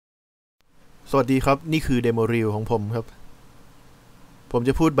สวัสดีครับนี่คือเดโมรีวิวของผมครับผมจ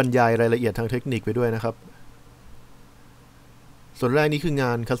ะพูดบรรยายรายละเอียดทางเทคนิคไปด้วยนะครับส่วนแรกนี้คือง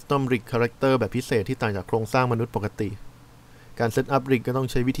าน Custom Rig Character แบบพิเศษที่ต่างจากโครงสร้างมนุษย์ปกติการเซตอัพ Rig ก็ต้อง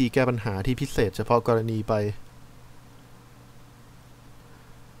ใช้วิธีแก้ปัญหาที่พิเศษเฉพาะกรณีไป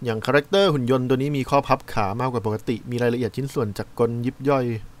อย่างคาแรคเตอร์หุ่นยนต์ตัวนี้มีข้อพับขามากกว่าปกติมีรายละเอียดชิ้นส่วนจากกลยิบย่อย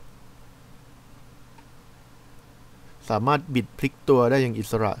สามารถบิดพลิกตัวได้อย่างอิ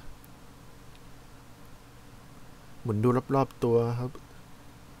สระหมุนดูรอบๆตัวครับ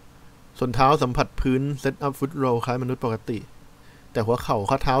ส่วนเท้าสัมผัสพื้นเซตอัพฟุตโรลคล้ายมนุษย์ปกติแต่หัวเข่า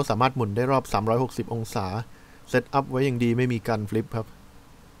ข้อเท้าสามารถหมุนได้รอบ360องศาเซตอัพไว้อย่างดีไม่มีการฟลิปครับ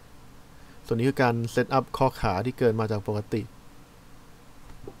ส่วนนี้คือการเซตอัพข้อขาที่เกินมาจากปกติ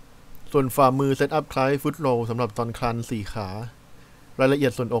ส่วนฝ่ามือเซตอัพคล้ายฟุตโรลสำหรับตอนคลาน4ขารายละเอีย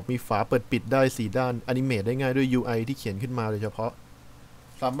ดส่วนอกมีฝาเปิดปิดได้4ด้านอนิเมตได้ง่ายด้วย UI ที่เขียนขึ้นมาโดยเฉพาะ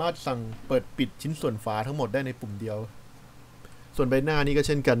สามารถสั่งเปิดปิดชิ้นส่วนฝาทั้งหมดได้ในปุ่มเดียวส่วนใบหน้านี้ก็เ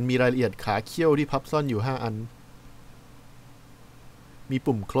ช่นกันมีรายละเอียดขาเขี้ยวที่พับซ่อนอยู่5อันมี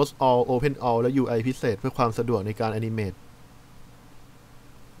ปุ่ม close all open all และ UI พิเศษเพื่อความสะดวกในการแอนิเมต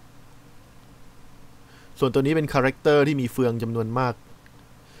ส่วนตัวนี้เป็นคาแรคเตอร์ที่มีเฟืองจำนวนมาก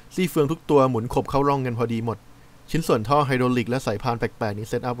ซี่เฟืองทุกตัวหมุนขบเข้าร่องกันพอดีหมดชิ้นส่วนท่อไฮดรอลิกและสายพานแปลกๆนี้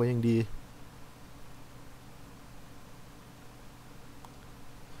เซตอัพไว้อย่างดี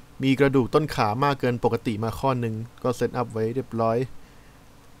มีกระดูกต้นขามากเกินปกติมาข้อหนึ่งก็เซตอัพไว้เรียบร้อย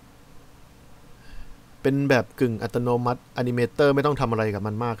เป็นแบบกึ่งอัตโนมัติอนิเมเตอร์ไม่ต้องทำอะไรกับ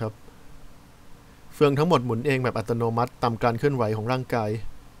มันมากครับเฟืองทั้งหมดหมุนเองแบบอัตโนมัติตามการเคลื่อนไหวของร่างกาย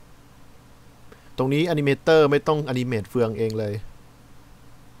ตรงนี้อนิเมเตอร์ไม่ต้องอนิเมตเฟืองเองเลย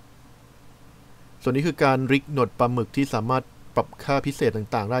ส่วนนี้คือการริกหนวดปลาหมึกที่สามารถปรับค่าพิเศษ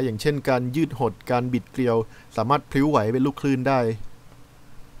ต่างๆได้อย่างเช่นการยืดหดการบิดเกลียวสามารถพลิ้วไหวเป็นลูกคลื่นได้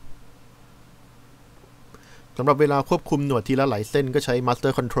สำหรับเวลาควบคุมหนวดทีละหลายเส้นก็ใช้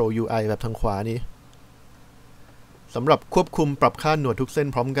Master Control UI แบบทางขวานี้สำหรับควบคุมปรับค่าหนวดทุกเส้น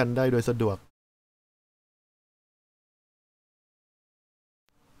พร้อมกันได้โดยสะดวก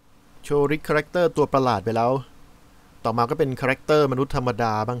โชว์ริกคาแรคเตอร์ตัวประหลาดไปแล้วต่อมาก็เป็นคาแรคเตอร์มนุษย์ธรรมด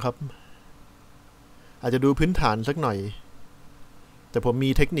าบ้างครับอาจจะดูพื้นฐานสักหน่อยแต่ผมมี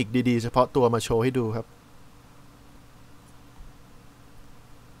เทคนิคดีๆเฉพาะตัวมาโชว์ให้ดูครับ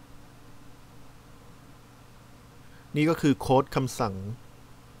นี่ก็คือโค้ดคำสั่ง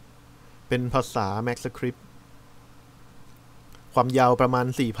เป็นภาษา MaxScript ความยาวประมาณ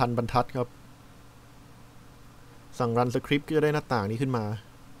 4,000 บรรทัดครับสั่งรันสคริปต์ก็จะได้หน้าต่างนี้ขึ้นมา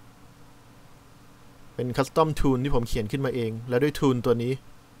เป็น Custom Tool ที่ผมเขียนขึ้นมาเองและด้วย Tool ตัวนี้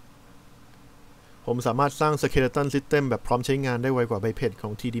ผมสามารถสร้าง Skeleton System แบบพร้อมใช้งานได้ไวกว่าใบเพจขอ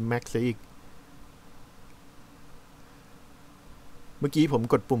ง TD Max ซะอีกเมื่อกี้ผม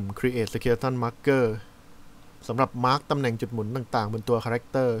กดปุ่ม Create Skeleton Marker สำหรับมาร์กตำแหน่งจุดหมุนต่างๆบนตัวคาแรค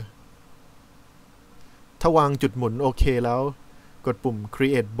เตอร์ถ้าวางจุดหมุนโอเคแล้วกดปุ่ม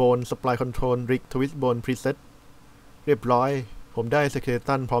Create Bone Spline Control Rig Twist Bone Preset เรียบร้อยผมได้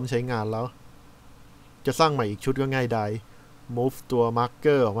Skeleton พร้อมใช้งานแล้วจะสร้างใหม่อีกชุดก็ง่ายดาย Move ตัว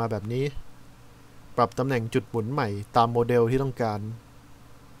Marker ออกมาแบบนี้ปรับตำแหน่งจุดหมุนใหม่ตามโมเดลที่ต้องการ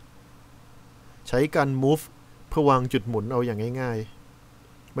ใช้การ Move เพื่อวางจุดหมุนเอาอย่างง่าย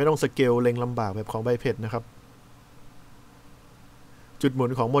ๆไม่ต้องสเกลเล็งลำบากแบบของใบเพจนะครับจุดหมุ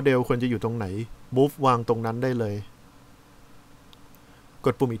นของโมเดลควรจะอยู่ตรงไหน Move วางตรงนั้นได้เลยก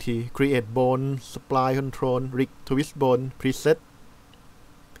ดปุ่มอีกที Create Bone Spline Control Rig Twist Bone Preset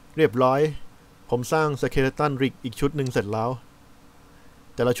เรียบร้อยผมสร้าง Skeleton Rig อีกชุดหนึ่งเสร็จแล้ว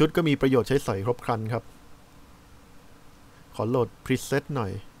แต่ละชุดก็มีประโยชน์ใช้สอยครบครันครับขอโหลด Preset หน่อ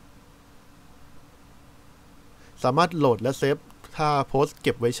ยสามารถโหลดและเซฟท่าโพสเ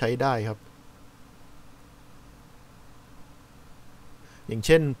ก็บไว้ใช้ได้ครับอย่างเ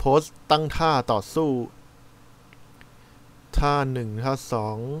ช่นโพสตั้งท่าต่อสู้ท่า1ท่า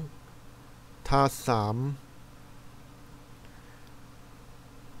2ท่า3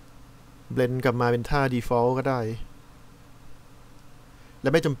เบลนด์กลับมาเป็นท่า Default ก็ได้และ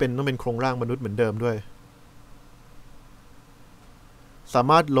ไม่จำเป็นต้องเป็นโครงร่างมนุษย์เหมือนเดิมด้วยสา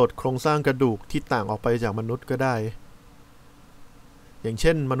มารถโหลดโครงสร้างกระดูกที่ต่างออกไปจากมนุษย์ก็ได้อย่างเ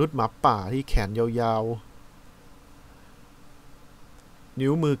ช่นมนุษย์หมาป่าที่แขนยาวๆนิ้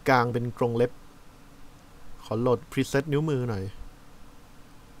วมือกลางเป็นกรงเล็บขอโหลด preset นิ้วมือหน่อย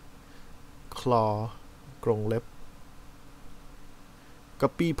claw กรงเล็บ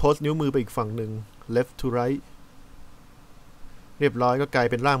copy post นิ้วมือไปอีกฝั่งหนึ่ง left to right เรียบร้อยก็กลาย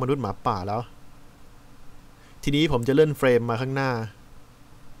เป็นร่างมนุษย์หมาป่าแล้วทีนี้ผมจะเลื่อนเฟรมมาข้างหน้า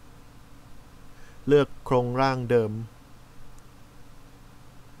เลือกโครงร่างเดิม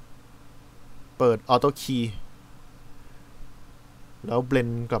เปิดออโต้คีย์แล้วเบลน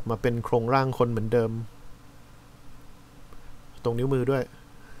ด์กลับมาเป็นโครงร่างคนเหมือนเดิมตรงนิ้วมือด้วย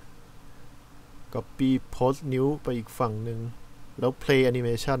Copy Post นิ้วไปอีกฝั่งหนึ่งแล้ว Play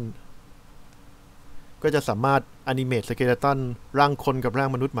Animation ก็จะสามารถ Animate Skeleton ร่างคนกับร่าง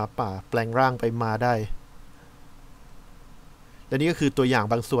มนุษย์หมาป่าแปลงร่างไปมาได้และนี่ก็คือตัวอย่าง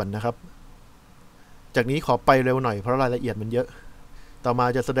บางส่วนนะครับจากนี้ขอไปเร็วหน่อยเพราะรายละเอียดมันเยอะต่อมา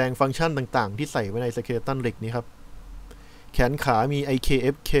จะแสดงฟังก์ชันต่างๆที่ใส่ไว้ใน Skeleton Rig นี้ครับแขนขามี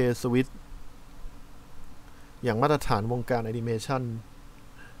IKFK Switch อย่างมาตรฐานวงการแอนิเมชัน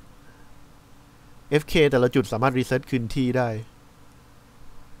FK แต่ละจุดสามารถรีเซ็ตคืนที่ได้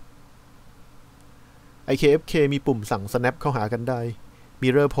IKFK มีปุ่มสั่ง snap เข้าหากันได้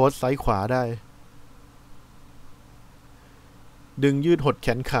Mirror Pose ซ้ายขวาได้ ดึงยืดหดแข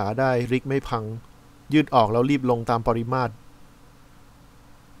นขาได้ริกไม่พังยืดออกแล้วรีบลงตามปริมาตร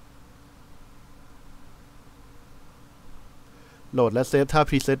โหลดและเซฟท่า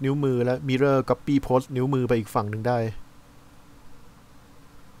พรีเซตนิ้วมือและ Mirror Copy Post นิ้วมือไปอีกฝั่งหนึ่งได้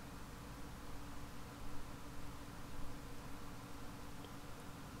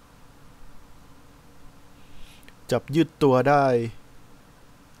จับยืดตัวได้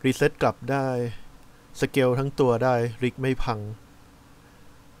รีเซ็ตกลับได้สเกลทั้งตัวได้ริกไม่พัง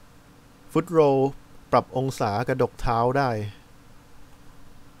ฟุตโรลปรับองศากระดกเท้าได้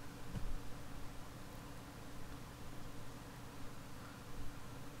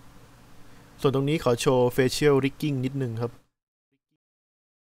ส่วนตรงนี้ขอโชว์ facial rigging นิดนึงครับ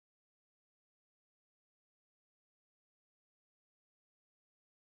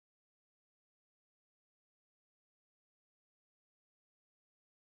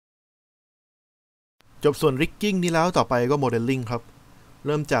จบส่วน rigging นี้แล้วต่อไปก็ modeling ครับเ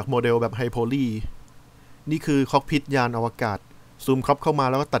ริ่มจากโมเดลแบบไฮโพลีนี่คือคอกพิทยานอวกาศซูมครอปเข้ามา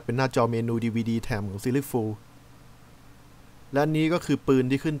แล้วก็ตัดเป็นหน้าจอเมนู DVD แถมของซีรีส์ฟูลและนี้ก็คือปืน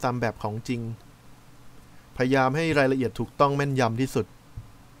ที่ขึ้นตามแบบของจริงพยายามให้รายละเอียดถูกต้องแม่นยำที่สุด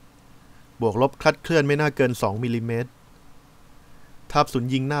บวกลบคลัดเคลื่อนไม่น่าเกิน2มิลลิเมตรทาบศูนย์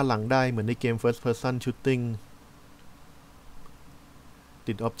ยิงหน้าหลังได้เหมือนในเกม First Person Shooting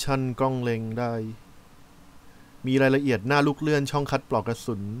ติดออปชั่นกล้องเล็งได้มีรายละเอียดหน้าลูกเลื่อนช่องคัดปลอกกระ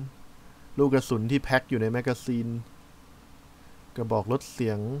สุนลูกกระสุนที่แพ็คอยู่ในแมกกาซีนกระบอกลดเสี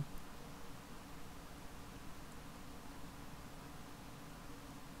ยง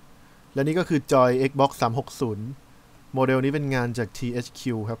และนี่ก็คือจอย Xbox 360โมเดลนี้เป็นงานจาก THQ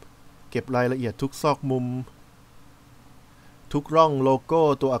ครับเก็บรายละเอียดทุกซอกมุมทุกร่องโลโก้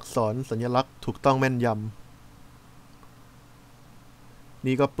ตัวอักษรสัญลักษณ์ถูกต้องแม่นยำ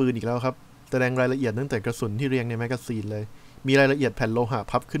นี่ก็ปืนอีกแล้วครับแสดงรายละเอียดตั้งแต่กระสุนที่เรียงในแมกกาซีนเลยมีรายละเอียดแผ่นโลหะ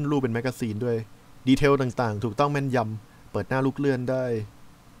พับขึ้นรูปเป็นแมกกาซีนด้วยดีเทลต่างๆถูกต้องแม่นยำเปิดหน้าลูกเลื่อนได้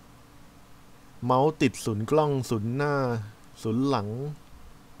เมาส์ติดศูนย์กล้องศูนย์หน้าศูนย์หลัง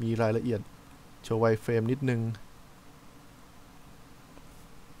มีรายละเอียดโชว์ไวเฟรมนิดนึง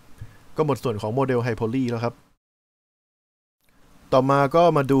ก็หมดส่วนของโมเดลไฮโพลีแล้วครับต่อมาก็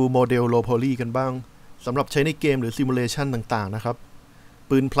มาดูโมเดลโลโพลีกันบ้างสำหรับใช้ในเกมหรือซิมูเลชันต่างๆนะครับ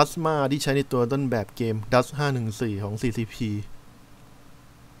ปืนพลาสมาที่ใช้ในตัวต้นแบบเกม Dust 514 ของ CCP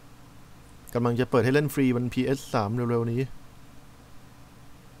กำลังจะเปิดให้เล่นฟรีบน PS3 เร็วๆนี้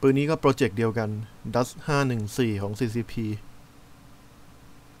ปืนนี้ก็โปรเจกต์เดียวกัน Dust 514 ของ CCP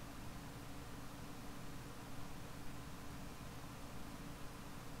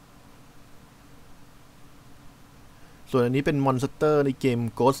ส่วนอันนี้เป็นมอนสเตอร์ในเกม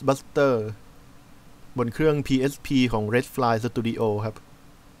Ghostbuster บนเครื่อง PSP ของ Red Fly Studio ครับ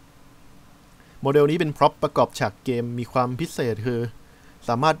โมเดลนี้เป็นพร็อพประกอบฉากเกมมีความพิเศษคือส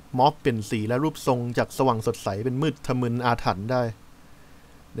ามารถมอฟเปลี่ยนสีและรูปทรงจากสว่างสดใสเป็นมืดทะมึนอาถรรพ์ได้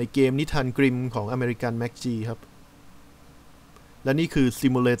ในเกมนิทานกริมของอเมริกันแม็กจีครับและนี่คือซิ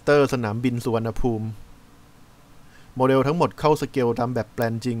มูเลเตอร์สนามบินสุวรรณภูมิโมเดลทั้งหมดเข้าสเกลตามแบบแปล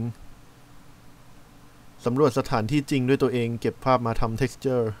นจริงสำรวจสถานที่จริงด้วยตัวเองเก็บภาพมาทำ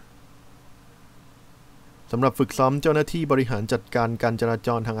texture สำหรับฝึกซ้อมเจ้าหน้าที่บริหารจัดการการจราจ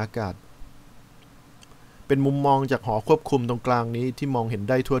รทางอากาศเป็นมุมมองจากหอควบคุมตรงกลางนี้ที่มองเห็น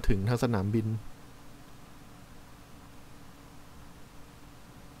ได้ทั่วถึงทั้งสนามบิน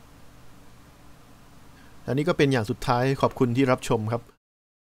อันนี้ก็เป็นอย่างสุดท้ายขอบคุณที่รับชมครับ